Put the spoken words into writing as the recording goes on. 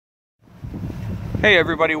Hey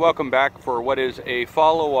everybody, welcome back for what is a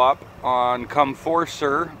follow-up on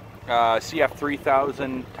Comforser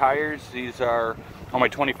CF3000 tires. These are on my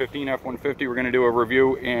 2015 F-150. We're going to do a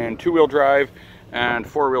review in two-wheel drive and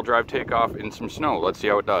four-wheel drive takeoff in some snow. Let's see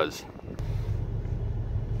how it does.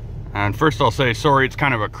 And first I'll say sorry, it's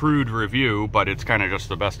kind of a crude review, but it's kind of just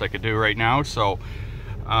the best I could do right now. So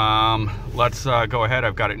let's go ahead.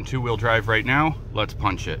 I've got it in two-wheel drive right now. Let's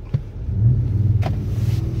punch it.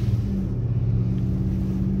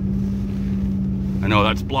 I know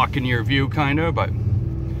that's blocking your view kind of, but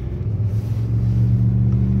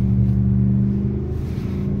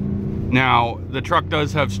now the truck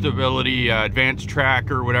does have stability, advanced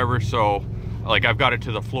track or whatever, so like I've got it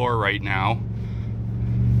to the floor right now.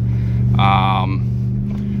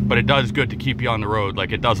 But it does good to keep you on the road,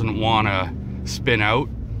 like it doesn't want to spin out.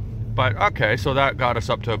 But okay, so that got us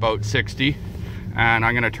up to about 60, and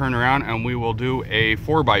I'm going to turn around and we will do a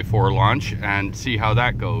 4x4 launch and see how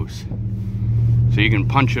that goes. So you can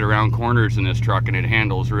punch it around corners in this truck and it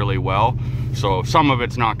handles really well. So some of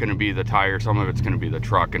it's not going to be the tire, some of it's going to be the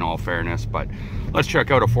truck in all fairness, but let's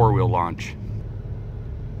check out a four-wheel launch.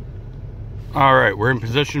 All right, we're in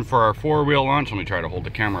position for our four-wheel launch. Let me try to hold the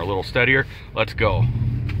camera a little steadier. Let's go.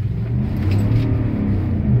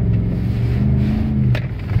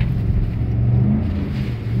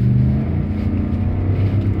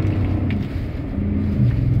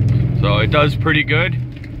 So it does pretty good.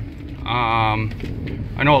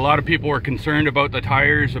 I know a lot of people were concerned about the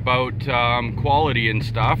tires, about quality and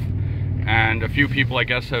stuff, and a few people I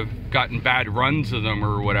guess have gotten bad runs of them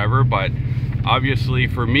or whatever, but obviously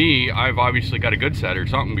for me, I've obviously got a good set or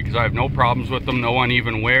something, because I have no problems with them, no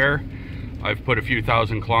uneven wear. I've put a few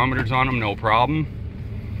thousand kilometers on them, no problem.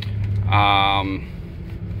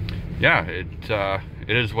 Yeah, it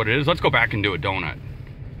is what it is. Let's go back and do a donut.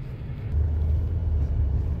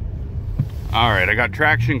 All right, I got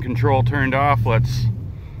traction control turned off. Let's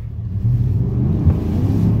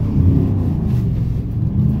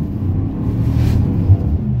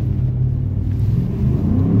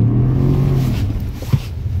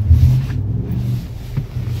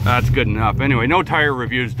that's good enough. Anyway, no tire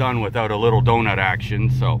reviews done without a little donut action.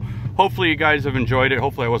 So hopefully you guys have enjoyed it.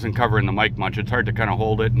 Hopefully I wasn't covering the mic much. It's hard to kind of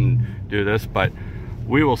hold it and do this, but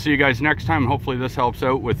we will see you guys next time. Hopefully this helps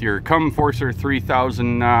out with your Comforser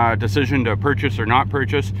 3000 decision to purchase or not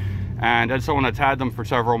purchase. And as someone that's had them for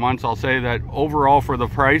several months, I'll say that overall for the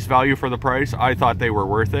price, value for the price, I thought they were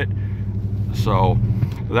worth it. So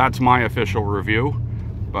that's my official review.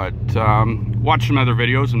 But watch some other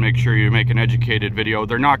videos and make sure you make an educated video.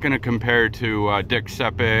 They're not going to compare to Dick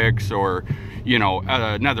Sepix or, you know,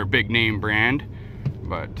 another big name brand.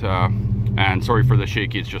 But and sorry for the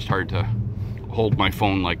shaky, it's just hard to hold my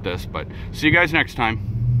phone like this. But see you guys next time.